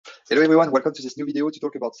Hello everyone, welcome to this new video to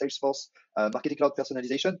talk about Salesforce Marketing Cloud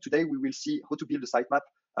Personalization. Today we will see how to build a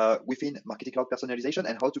sitemap within Marketing Cloud Personalization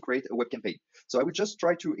and how to create a web campaign. So I will just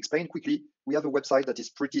try to explain quickly. We have a website that is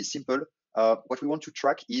pretty simple. What we want to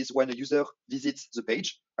track is when a user visits the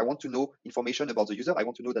page. I want to know information about the user. I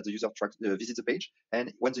want to know that the user visits the page.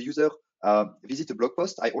 And when the user visits a blog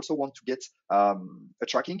post, I also want to get a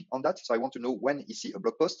tracking on that. So I want to know when he sees a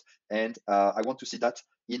blog post, and I want to see that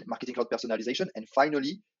in Marketing Cloud Personalization. And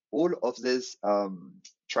finally, all of this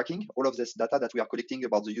tracking, all of this data that we are collecting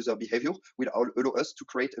about the user behavior will allow us to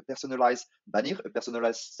create a personalized banner, a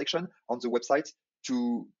personalized section on the website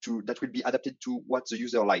that will be adapted to what the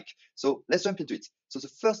user like. So let's jump into it. So the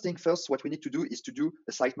first thing first, what we need to do is to do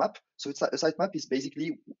a sitemap. So a sitemap is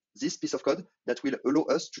basically this piece of code that will allow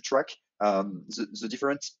us to track the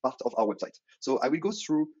different part of our website. So I will go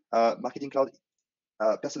through Marketing Cloud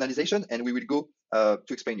personalization, and we will go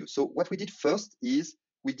to explain you. So what we did first is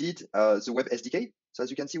we did the web SDK. So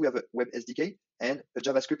as you can see, we have a web SDK and a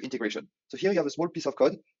JavaScript integration. So here you have a small piece of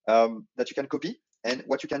code that you can copy. And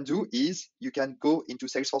what you can do is you can go into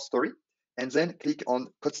Salesforce Story and then click on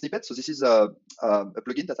code snippet. So this is a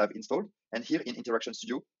plugin that I've installed. And here in Interaction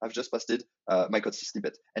Studio, I've just pasted my code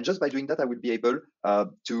snippet. And just by doing that, I will be able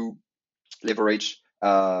to leverage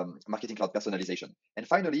Marketing Cloud Personalization. And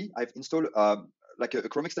finally, I've installed like a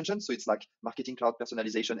Chrome extension. So it's like Marketing Cloud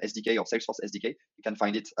Personalization SDK or Salesforce SDK. You can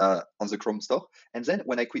find it on the Chrome store. And then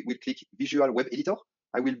when I will click Visual Web Editor,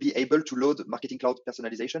 I will be able to load Marketing Cloud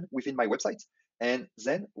Personalization within my website. And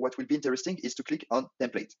then what will be interesting is to click on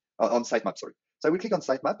template, on sitemap, sorry. So I will click on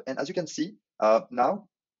sitemap. And as you can see now,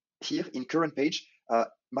 here in current page,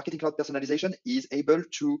 Marketing Cloud Personalization is able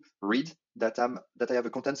to read that I have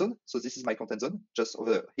a content zone. So this is my content zone just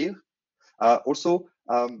over here. Also,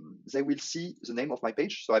 they will see the name of my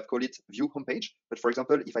page. So I've called it View Homepage. But for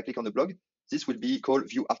example, if I click on the blog, this will be called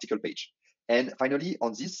View Article Page. And finally,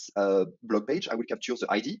 on this blog page, I will capture the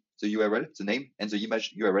ID, the URL, the name, and the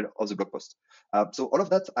image URL of the blog post. So all of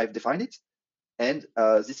that, I've defined it. And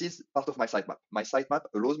this is part of my sitemap. My sitemap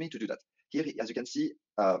allows me to do that. Here, as you can see,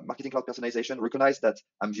 Marketing Cloud Personalization recognize that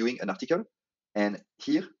I'm viewing an article. And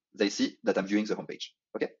here, they see that I'm viewing the homepage.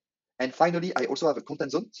 Okay. And finally, I also have a content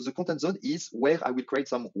zone. So the content zone is where I will create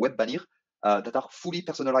some web banner that are fully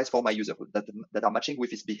personalized for my user, that are matching with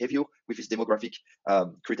his behavior, with his demographic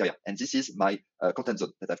criteria. And this is my content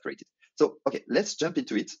zone that I've created. So, okay, let's jump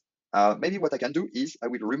into it. Maybe what I can do is I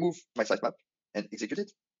will remove my sitemap and execute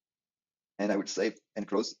it. And I will save and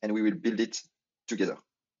close, and we will build it together.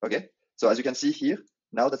 Okay. So as you can see here,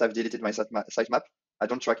 now that I've deleted my sitemap, I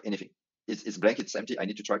don't track anything. It's blank, it's empty. I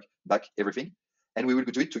need to track back everything, and we will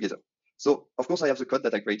do it together. So of course I have the code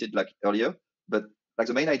that I created like earlier, but like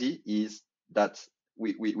the main idea is that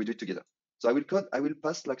we do it together. So I will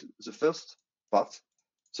pass like the first part.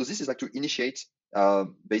 So this is like to initiate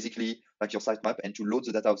basically like your sitemap and to load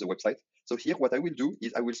the data of the website. So here, what I will do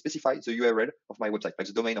is I will specify the URL of my website, like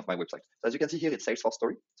the domain of my website. So as you can see here, it's Salesforce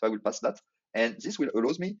Story. So I will pass that, and this will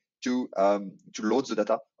allow me to load the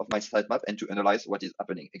data of my sitemap and to analyze what is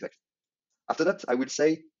happening exactly. After that, I will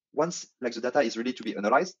say once like the data is ready to be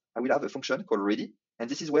analyzed, I will have a function called ready, and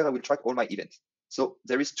this is where I will track all my events. So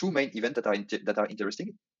there is two main events that are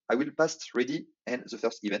interesting. I will pass ready and the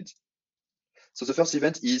first event. So the first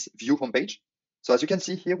event is view homepage. So as you can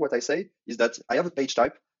see here, what I say is that I have a page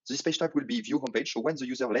type. So this page type will be view homepage. So when the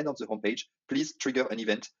user lands on the homepage, please trigger an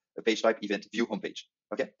event, a page type event view homepage.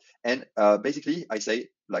 Okay. And basically I say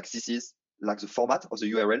like this is like the format of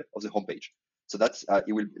the URL of the homepage. So that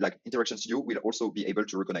it will like Interaction Studio will also be able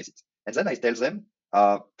to recognize it. And then I tell them,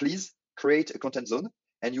 please create a content zone,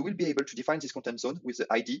 and you will be able to define this content zone with the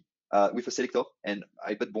ID, with a selector. And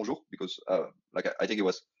I put bonjour because like I think it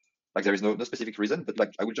was like there is no specific reason, but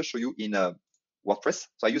like I will just show you in WordPress.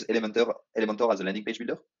 So I use Elementor as a landing page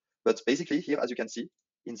builder. But basically here, as you can see,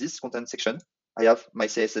 in this content section, I have my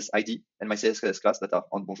CSS ID and my CSS class that are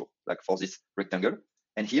on bonjour, like for this rectangle.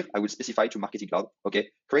 And here I will specify to Marketing Cloud, okay,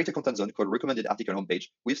 create a content zone called recommended article homepage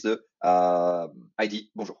with the ID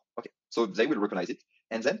bonjour. Okay, so they will recognize it.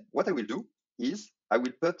 And then what I will do is I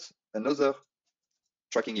will put another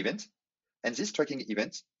tracking event, and this tracking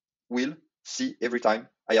event will see every time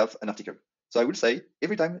I have an article. So I will say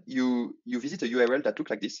every time you visit a URL that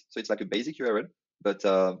looks like this, so it's like a basic URL, but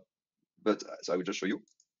so I will just show you.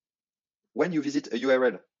 When you visit a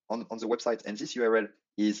URL on the website and this URL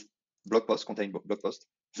is blog post, contain blog post,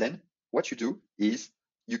 then what you do is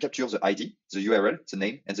you capture the ID, the URL, the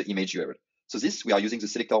name, and the image URL. So this, we are using the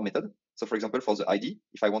selector method. So for example, for the ID,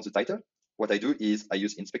 if I want the title, what I do is I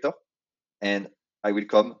use inspector, and I will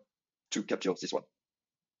come to capture this one.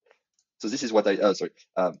 So this is what I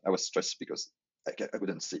was stressed because I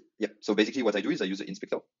couldn't see. Yeah. So basically what I do is I use the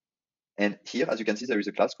inspector. And here, as you can see, there is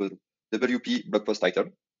a class called WP blog post title.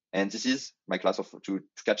 And this is my class to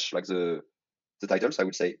catch like the title. So I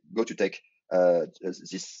would say go to take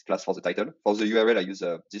this class for the title. For the URL, I use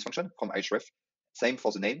this function from href. Same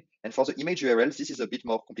for the name. And for the image URL, this is a bit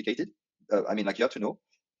more complicated. I mean, like you have to know.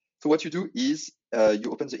 So what you do is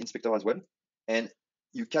you open the inspector as well, and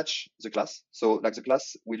you catch the class. So like the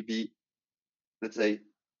class will be, let's say,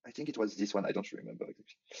 I think it was this one. I don't remember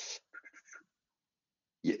exactly.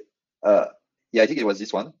 Yeah. Uh, yeah, I think it was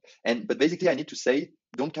this one. But basically I need to say,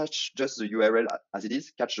 don't catch just the URL as it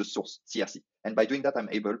is, catch the source, CRC. And by doing that, I'm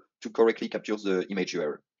able to correctly capture the image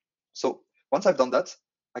URL. So once I've done that,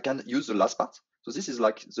 I can use the last part. So this is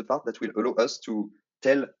like the part that will allow us to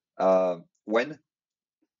tell when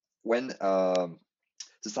the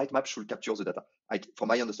sitemap should capture the data, from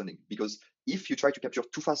my understanding. Because if you try to capture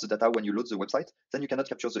too fast the data when you load the website, then you cannot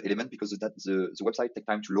capture the element because the website takes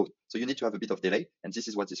time to load. So you need to have a bit of delay, and this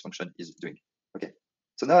is what this function is doing. Okay.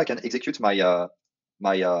 So now I can execute my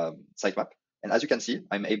sitemap, and as you can see,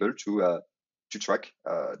 I'm able to track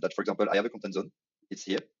that. For example, I have a content zone. It's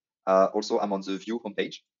here. Also, I'm on the view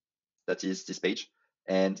homepage. That is this page.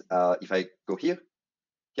 And if I go here,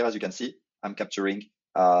 as you can see, I'm capturing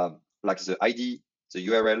like the ID, the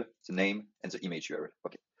URL, the name, and the image URL.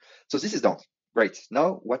 Okay, so this is done. Great.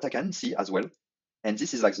 Now what I can see as well, and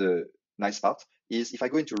this is like the nice part, is if I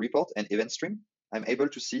go into report and event stream, I'm able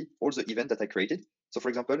to see all the events that I created. So for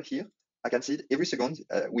example, here, I can see every second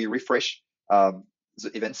we refresh the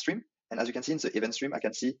event stream. And as you can see in the event stream, I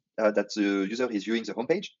can see that the user is viewing the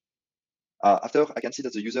homepage. After, I can see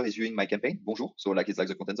that the user is viewing my campaign, bonjour, so like it's like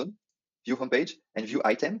the content zone, view homepage, and view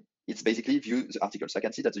item, it's basically view the article. So I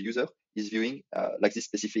can see that the user is viewing like this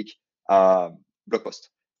specific blog post.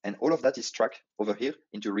 And all of that is tracked over here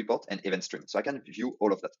into report and event stream. So I can view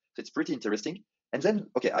all of that. So it's pretty interesting. And then,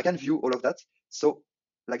 okay, I can view all of that. So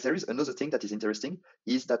like there is another thing that is interesting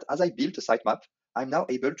is that as I build a sitemap, I'm now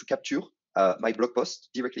able to capture my blog post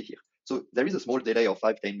directly here. So there is a small delay of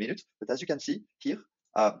 5-10 minutes, but as you can see here,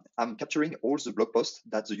 I'm capturing all the blog posts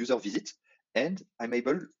that the user visits, and I'm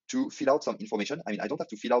able to fill out some information. I mean, I don't have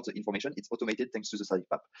to fill out the information. It's automated thanks to the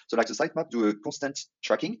sitemap. So like the sitemap do a constant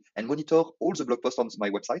tracking and monitor all the blog posts on my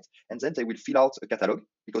website, and then they will fill out a catalog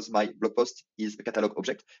because my blog post is a catalog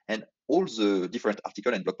object, and all the different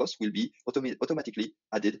articles and blog posts will be automatically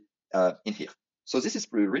added in here. So this is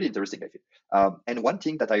really interesting, I feel. And one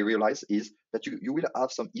thing that I realize is that you will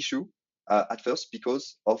have some issue at first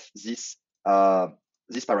because of this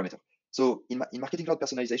parameter. So in Marketing Cloud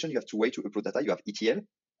Personalization, you have two ways to upload data. You have ETL,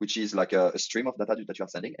 which is like a stream of data that you are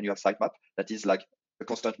sending, and you have sitemap, that is like a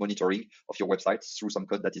constant monitoring of your website through some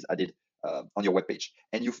code that is added on your web page.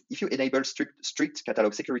 And if you enable strict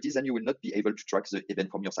catalog securities, then you will not be able to track the event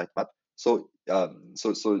from your sitemap. So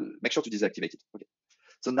make sure to deactivate it. Okay.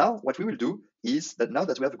 So now what we will do is that now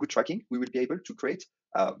that we have a good tracking, we will be able to create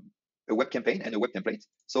a web campaign and a web template.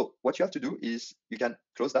 So what you have to do is you can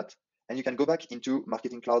close that, and you can go back into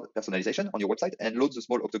Marketing Cloud Personalization on your website and load the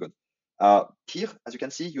small octagon. Here, as you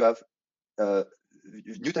can see, you have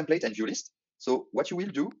new template and view list. So what you will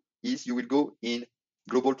do is you will go in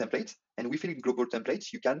global template, and within global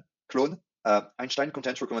templates, you can clone Einstein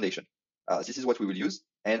content recommendation. This is what we will use,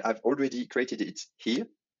 and I've already created it here.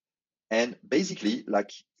 And basically,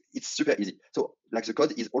 like, it's super easy. So like the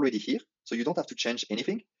code is already here, so you don't have to change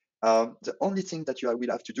anything. The only thing that you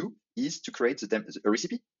will have to do is to create a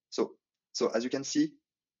recipe. So as you can see,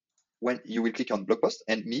 when you will click on blog post,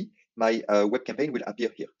 and my web campaign will appear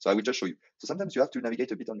here. So I will just show you. So sometimes you have to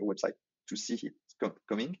navigate a bit on your website to see it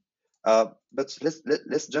coming. But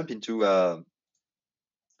let's jump into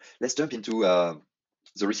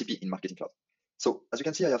the recipe in Marketing Cloud. So as you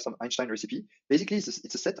can see, I have some Einstein recipe. Basically,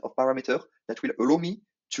 it's a set of parameters that will allow me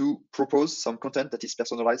to propose some content that is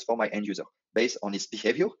personalized for my end user based on his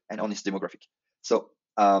behavior and on his demographic. So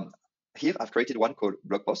here I've created one called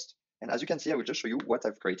blog post. And as you can see, I will just show you what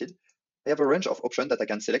I've created. I have a range of options that I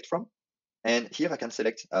can select from. And here I can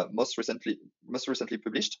select most recently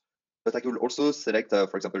published, but I could also select,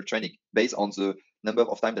 for example, training based on the number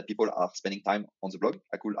of time that people are spending time on the blog.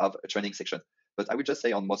 I could have a training section, but I will just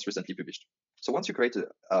say on most recently published. So once you create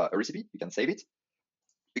a recipe, you can save it,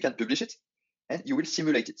 you can publish it, and you will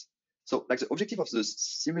simulate it. So like the objective of the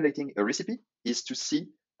simulating a recipe is to see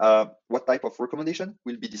what type of recommendation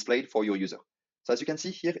will be displayed for your user. So as you can see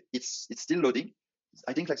here, it's still loading.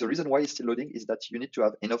 I think like the reason why it's still loading is that you need to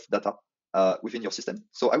have enough data within your system.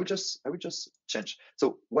 So I would just change.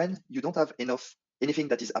 So when you don't have anything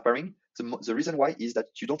that is appearing, the reason why is that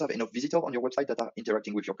you don't have enough visitors on your website that are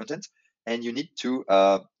interacting with your content, and you need to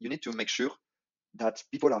make sure that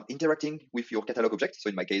people are interacting with your catalog object. So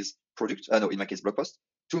in my case, product, no, in my case, blog post,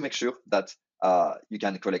 to make sure that you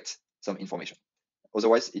can collect some information.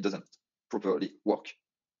 Otherwise, it doesn't properly work.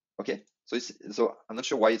 Okay, so I'm not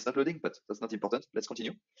sure why it's not loading, but that's not important. Let's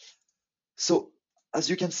continue. So as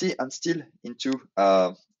you can see, I'm still into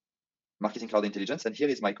Marketing Cloud Intelligence, and here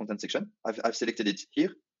is my content section. I've selected it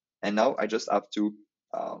here, and now I just have to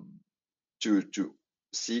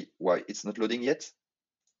see why it's not loading yet.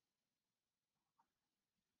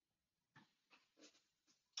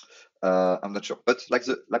 I'm not sure, but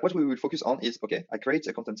like what we will focus on is, okay, I create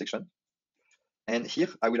a content section, and here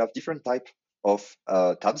I will have different type of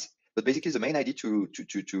tabs. But basically, the main idea to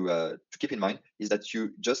keep in mind is that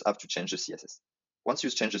you just have to change the CSS. Once you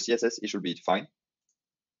change the CSS, it should be fine.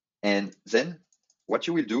 And then what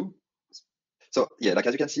you will do, so yeah, like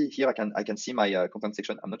as you can see here, I can see my content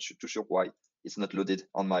section. I'm not too sure why it's not loaded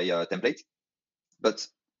on my template, but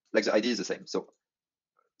like the idea is the same.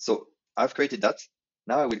 So I've created that.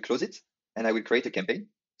 Now I will close it and I will create a campaign.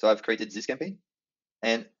 So I've created this campaign,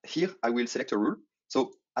 and here I will select a rule.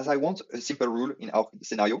 So as I want a simple rule in our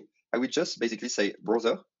scenario, I will just basically say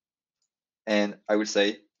browser, and I will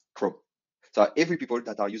say Chrome. So every people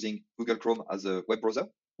that are using Google Chrome as a web browser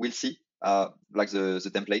will see like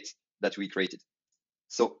the template that we created.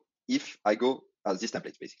 So if I go as this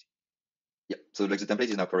template, basically, yeah, so like the template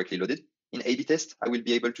is now correctly loaded. In A/B test, I will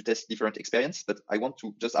be able to test different experience, but I want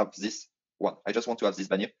to just have this one. I just want to have this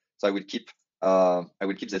banner. So I will keep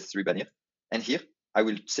this 3 banner. And here I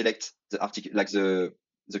will select the article, like the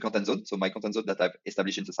content zone. So my content zone that I've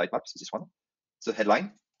established in the sitemap, so this one. The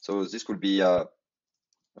headline. So this could be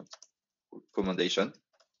recommendation,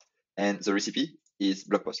 and the recipe is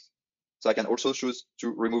blog post. So I can also choose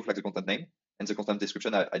to remove like the content name and the content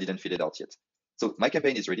description. I didn't fill it out yet. So my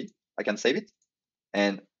campaign is ready. I can save it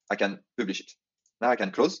and I can publish it. Now I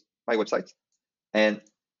can close my website. And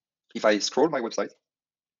if I scroll my website,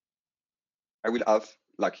 I will have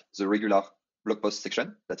like the regular blog post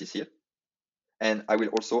section that is here. And I will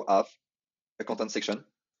also have a content section.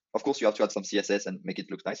 Of course, you have to add some CSS and make it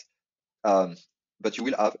look nice. But you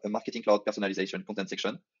will have a Marketing Cloud Personalization content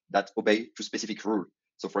section that obey to specific rule.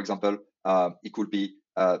 So for example, it could be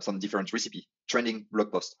some different recipe, trending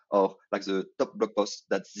blog post, or like the top blog post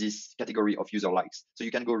that this category of user likes. So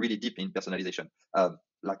you can go really deep in personalization,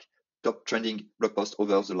 like top trending blog post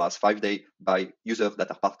over the last 5 days by users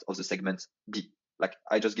that are part of the segment B. Like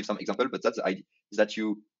I just give some example, but that's the idea, is that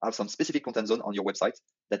you have some specific content zone on your website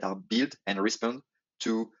that are built and respond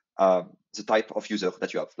to the type of user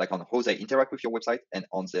that you have, like on how they interact with your website and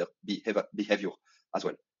on their behavior as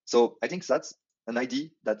well. So I think that's an idea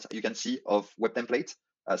that you can see of web template,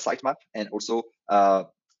 sitemap, and also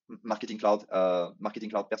marketing cloud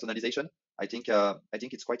personalization. I think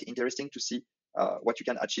it's quite interesting to see what you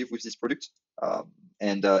can achieve with this product,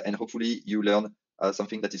 and hopefully you learn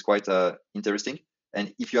something that is quite interesting.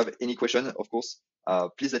 And if you have any question, of course,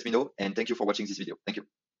 please let me know. And thank you for watching this video. Thank you.